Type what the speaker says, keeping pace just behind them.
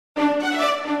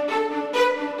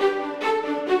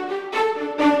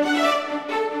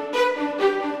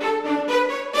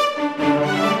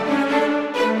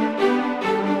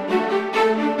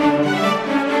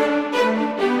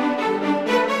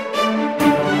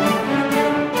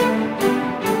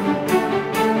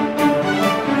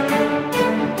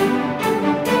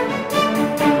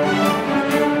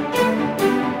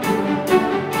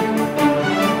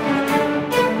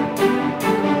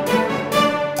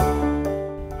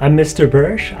I'm Mr.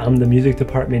 Bursch. I'm the music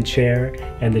department chair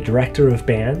and the director of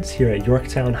bands here at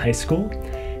Yorktown High School.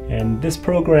 And this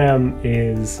program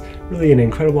is really an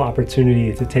incredible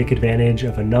opportunity to take advantage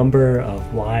of a number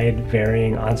of wide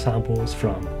varying ensembles,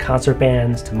 from concert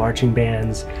bands to marching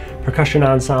bands, percussion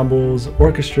ensembles,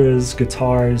 orchestras,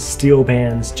 guitars, steel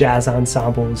bands, jazz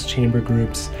ensembles, chamber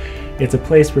groups. It's a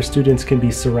place where students can be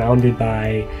surrounded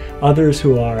by others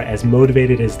who are as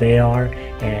motivated as they are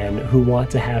and who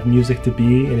want to have music to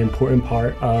be an important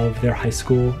part of their high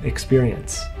school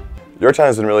experience. Yorktown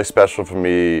has been really special for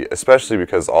me, especially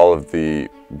because all of the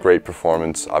great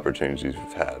performance opportunities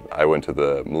we've had. I went to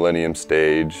the Millennium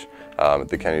Stage at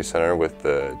the Kennedy Center with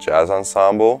the jazz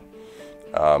ensemble.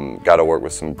 Got to work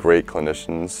with some great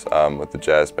clinicians with the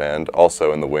jazz band,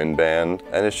 also in the wind band.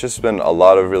 And it's just been a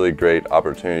lot of really great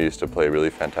opportunities to play really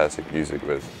fantastic music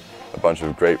with a bunch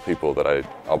of great people that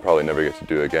I'll probably never get to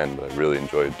do again, but I really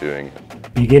enjoyed doing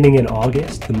it. Beginning in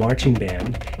August, the marching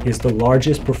band is the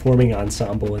largest performing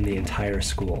ensemble in the entire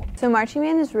school. So marching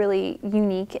band is really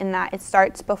unique in that it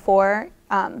starts before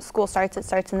school starts. It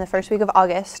starts in the first week of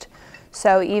August.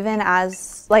 So even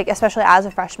as, especially as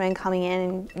a freshman coming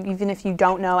in, and even if you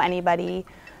don't know anybody,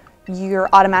 you're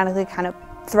automatically kind of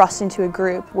thrust into a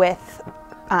group with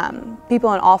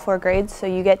people in all 4 grades. So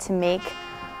you get to make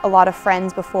a lot of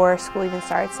friends before school even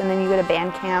starts, and then you go to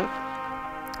band camp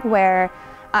where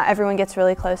everyone gets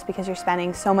really close because you're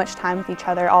spending so much time with each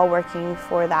other, all working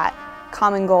for that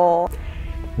common goal.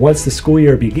 Once the school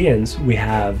year begins, we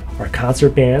have our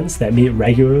concert bands that meet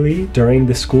regularly during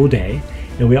the school day,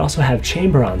 and we also have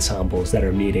chamber ensembles that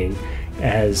are meeting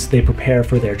as they prepare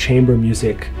for their chamber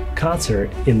music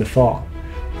concert in the fall.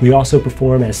 We also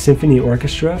perform as symphony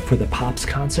orchestra for the Pops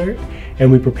concert,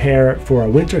 and we prepare for our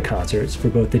winter concerts for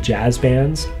both the jazz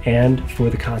bands and for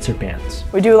the concert bands.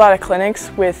 We do a lot of clinics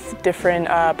with different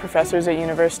professors at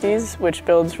universities, which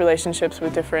builds relationships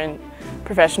with different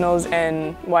professionals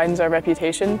and widens our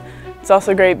reputation. It's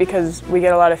also great because we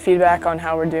get a lot of feedback on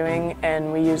how we're doing,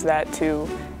 and we use that to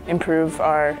improve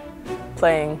our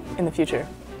playing in the future.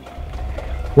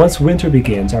 Once winter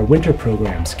begins, our winter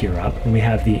programs gear up, and we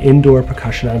have the indoor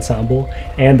percussion ensemble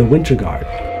and the winter guard.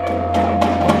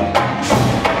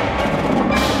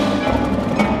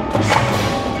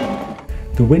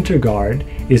 The winter guard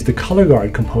is the color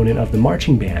guard component of the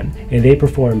marching band, and they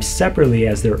perform separately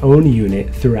as their own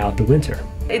unit throughout the winter.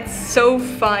 It's so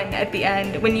fun at the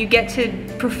end when you get to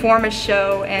perform a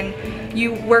show and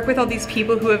you work with all these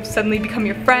people who have suddenly become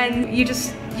your friends.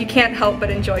 You can't help but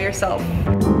enjoy yourself.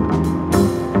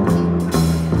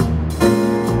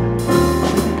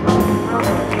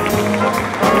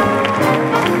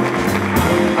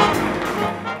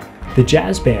 The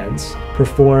jazz bands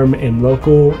perform in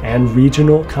local and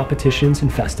regional competitions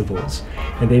and festivals,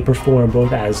 and they perform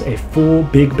both as a full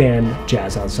big band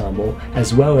jazz ensemble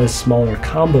as well as smaller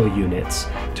combo units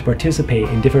to participate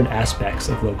in different aspects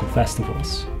of local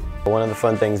festivals. One of the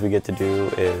fun things we get to do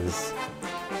is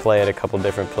play at a couple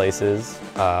different places.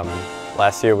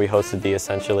 Last year we hosted the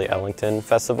Essentially Ellington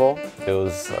Festival. It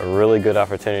was a really good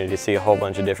opportunity to see a whole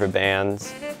bunch of different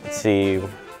bands, see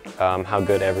how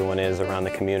good everyone is around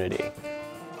the community.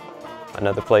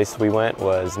 Another place we went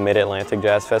was Mid-Atlantic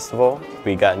Jazz Festival.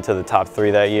 We got into the top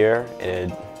 3 that year,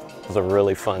 and it was a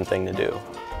really fun thing to do.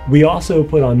 We also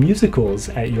put on musicals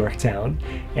at Yorktown,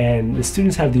 and the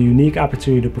students have the unique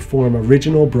opportunity to perform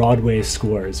original Broadway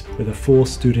scores with a full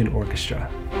student orchestra.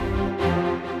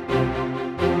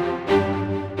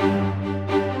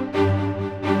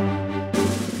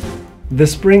 The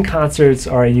spring concerts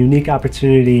are a unique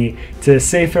opportunity to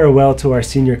say farewell to our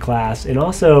senior class and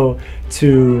also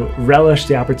to relish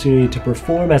the opportunity to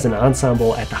perform as an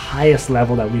ensemble at the highest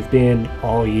level that we've been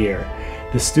all year.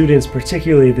 The students,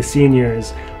 particularly the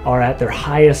seniors, are at their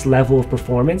highest level of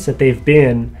performance that they've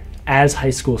been as high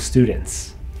school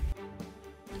students.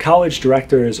 College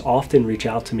directors often reach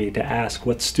out to me to ask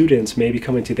what students may be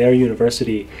coming to their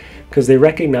university because they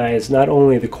recognize not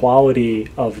only the quality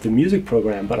of the music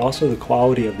program but also the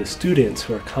quality of the students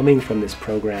who are coming from this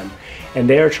program, and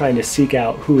they are trying to seek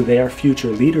out who their future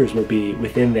leaders will be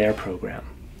within their program.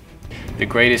 The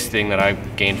greatest thing that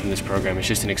I've gained from this program is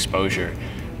just an exposure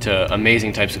to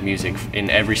amazing types of music in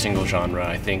every single genre.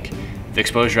 I think the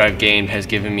exposure I've gained has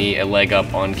given me a leg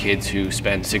up on kids who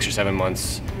spend 6 or 7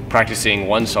 months practicing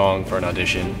one song for an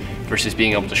audition versus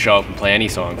being able to show up and play any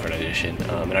song for an audition.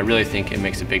 And I really think it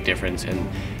makes a big difference. And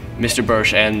Mr.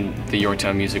 Bursch and the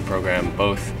Yorktown Music Program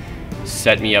both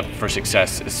set me up for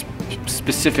success,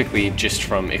 specifically just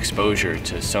from exposure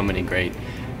to so many great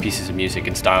pieces of music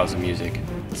and styles of music.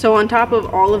 So on top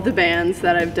of all of the bands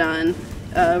that I've done,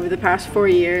 over the past 4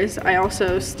 years. I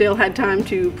also still had time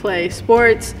to play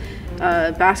sports,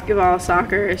 basketball,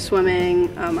 soccer,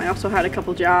 swimming. I also had a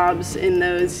couple jobs in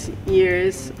those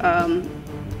years,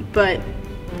 but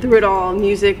through it all,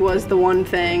 music was the one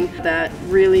thing that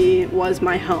really was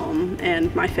my home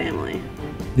and my family.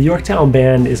 The Yorktown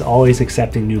Band is always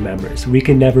accepting new members. We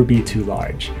can never be too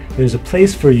large. There's a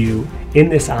place for you in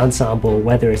this ensemble,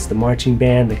 whether it's the marching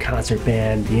band, the concert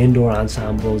band, the indoor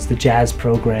ensembles, the jazz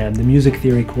program, the music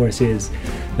theory courses.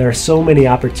 There are so many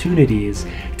opportunities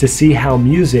to see how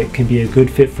music can be a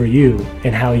good fit for you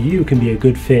and how you can be a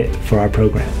good fit for our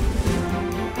program.